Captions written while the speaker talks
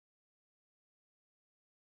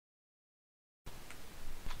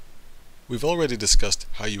We've already discussed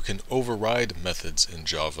how you can override methods in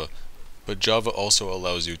Java, but Java also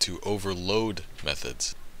allows you to overload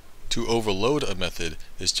methods. To overload a method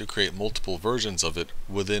is to create multiple versions of it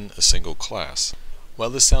within a single class.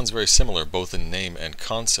 While this sounds very similar both in name and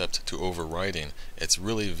concept to overriding, it's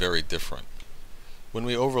really very different. When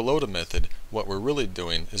we overload a method, what we're really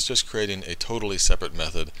doing is just creating a totally separate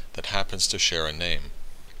method that happens to share a name.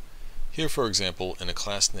 Here, for example, in a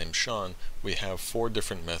class named Sean, we have 4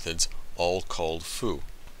 different methods, all called foo.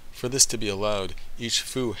 For this to be allowed, each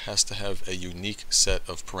foo has to have a unique set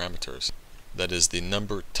of parameters. That is, the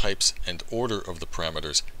number, types, and order of the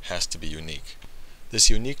parameters has to be unique. This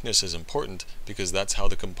uniqueness is important because that's how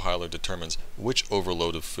the compiler determines which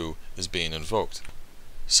overload of foo is being invoked.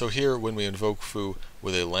 So here, when we invoke foo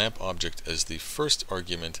with a lamp object as the first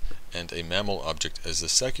argument and a mammal object as the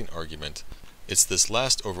second argument, it's this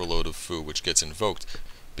last overload of foo which gets invoked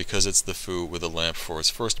because it's the foo with a lamp for its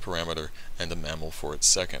first parameter and a mammal for its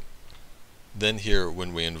second. Then here,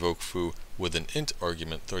 when we invoke foo with an int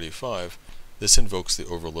argument 35, this invokes the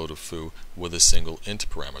overload of foo with a single int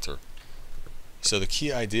parameter. So the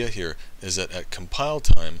key idea here is that at compile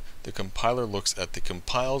time, the compiler looks at the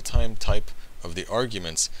compile time type of the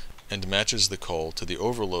arguments and matches the call to the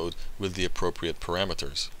overload with the appropriate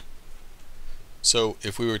parameters. So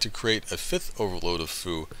if we were to create a 5th overload of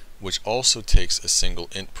foo, which also takes a single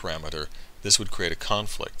int parameter, this would create a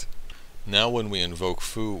conflict. Now when we invoke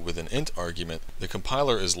foo with an int argument, the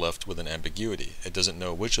compiler is left with an ambiguity. It doesn't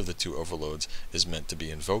know which of the 2 overloads is meant to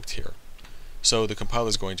be invoked here. So the compiler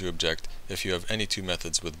is going to object if you have any 2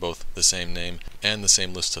 methods with both the same name and the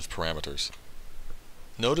same list of parameters.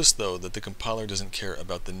 Notice though that the compiler doesn't care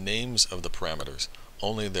about the names of the parameters,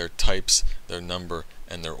 only their types, their number,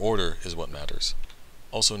 and their order is what matters.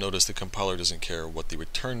 Also notice the compiler doesn't care what the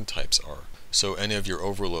return types are, so any of your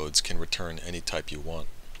overloads can return any type you want.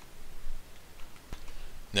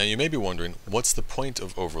 Now you may be wondering, what's the point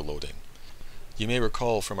of overloading? You may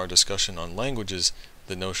recall from our discussion on languages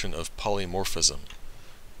the notion of polymorphism.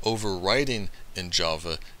 Overriding in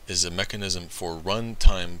Java is a mechanism for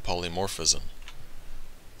runtime polymorphism.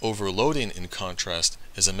 Overloading, in contrast,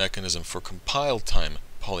 is a mechanism for compile time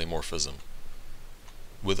polymorphism.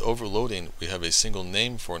 With overloading, we have a single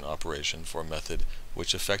name for an operation for a method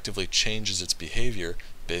which effectively changes its behavior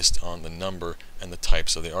based on the number and the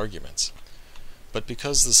types of the arguments. But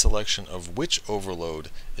because the selection of which overload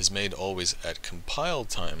is made always at compile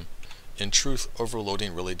time, in truth,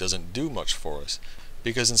 overloading really doesn't do much for us,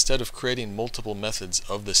 because instead of creating multiple methods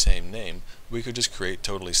of the same name, we could just create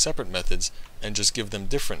totally separate methods and just give them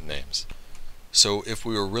different names. So if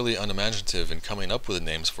we were really unimaginative in coming up with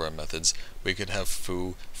names for our methods, we could have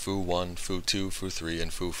foo, foo1, foo2, foo3,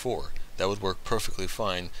 and foo4. That would work perfectly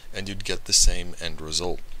fine, and you'd get the same end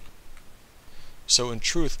result. So in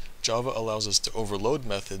truth, Java allows us to overload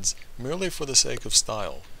methods merely for the sake of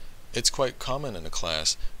style. It's quite common in a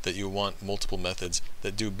class that you want multiple methods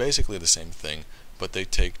that do basically the same thing, but they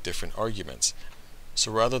take different arguments. So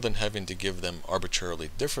rather than having to give them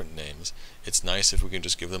arbitrarily different names, it's nice if we can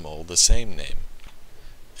just give them all the same name.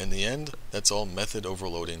 In the end, that's all method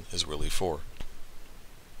overloading is really for.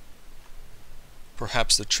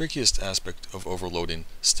 Perhaps the trickiest aspect of overloading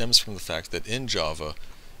stems from the fact that in Java,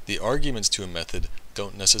 the arguments to a method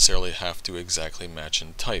don't necessarily have to exactly match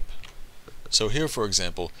in type. So here, for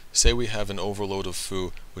example, say we have an overload of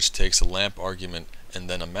foo which takes a lamp argument and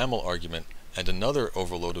then a mammal argument, and another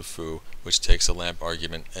overload of foo which takes a lamp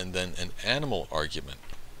argument and then an animal argument.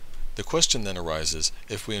 The question then arises,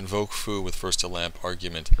 if we invoke foo with first a lamp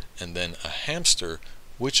argument and then a hamster,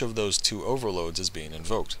 which of those 2 overloads is being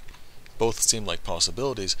invoked? Both seem like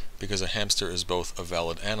possibilities because a hamster is both a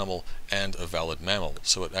valid animal and a valid mammal,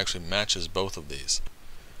 so it actually matches both of these.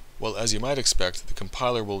 Well, as you might expect, the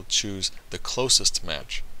compiler will choose the closest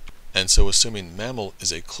match. And so assuming mammal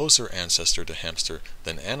is a closer ancestor to hamster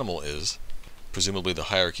than animal is, presumably the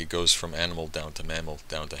hierarchy goes from animal down to mammal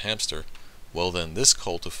down to hamster, well then this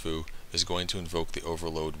call to foo is going to invoke the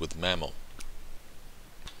overload with mammal.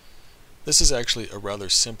 This is actually a rather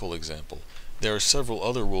simple example. There are several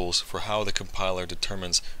other rules for how the compiler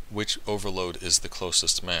determines which overload is the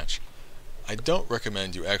closest match. I don't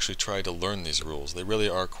recommend you actually try to learn these rules. They really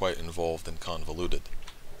are quite involved and convoluted.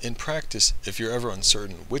 In practice, if you're ever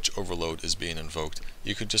uncertain which overload is being invoked,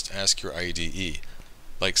 you could just ask your IDE.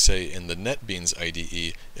 Like say in the NetBeans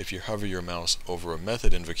IDE, if you hover your mouse over a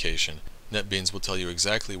method invocation, NetBeans will tell you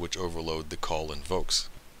exactly which overload the call invokes.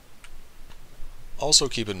 Also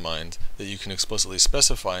keep in mind that you can explicitly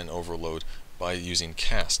specify an overload by using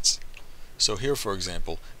casts. So here, for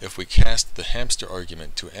example, if we cast the hamster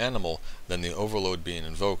argument to animal, then the overload being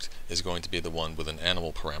invoked is going to be the one with an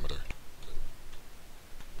animal parameter.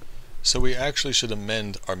 So we actually should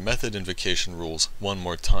amend our method invocation rules one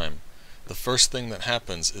more time. The first thing that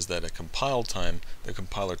happens is that at compile time, the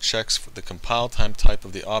compiler checks for the compile time type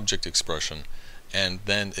of the object expression, and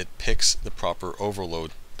then it picks the proper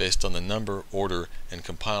overload based on the number, order, and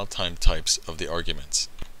compile time types of the arguments.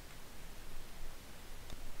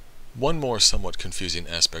 One more somewhat confusing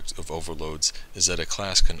aspect of overloads is that a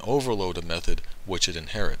class can overload a method which it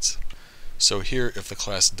inherits. So here, if the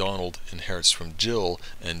class Donald inherits from Jill,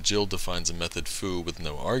 and Jill defines a method foo with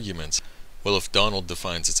no arguments, well, if Donald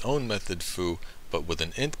defines its own method foo but with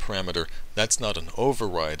an int parameter, that's not an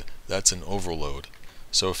override, that's an overload.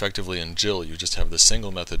 So effectively in Jill you just have the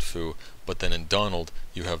single method foo, but then in Donald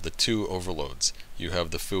you have the two overloads. You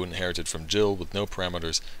have the foo inherited from Jill with no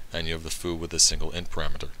parameters, and you have the foo with a single int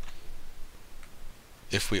parameter.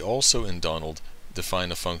 If we also in Donald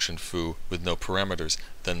define a function foo with no parameters,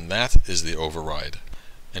 then that is the override.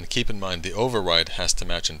 And keep in mind, the override has to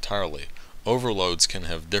match entirely. Overloads can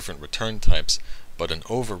have different return types, but an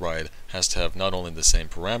override has to have not only the same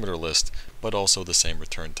parameter list, but also the same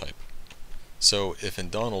return type. So if in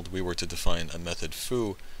Donald we were to define a method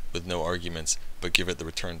foo with no arguments, but give it the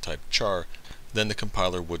return type char, then the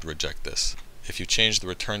compiler would reject this. If you change the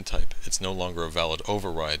return type, it's no longer a valid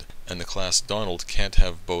override, and the class Donald can't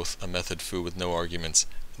have both a method foo with no arguments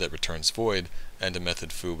that returns void and a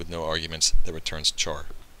method foo with no arguments that returns char.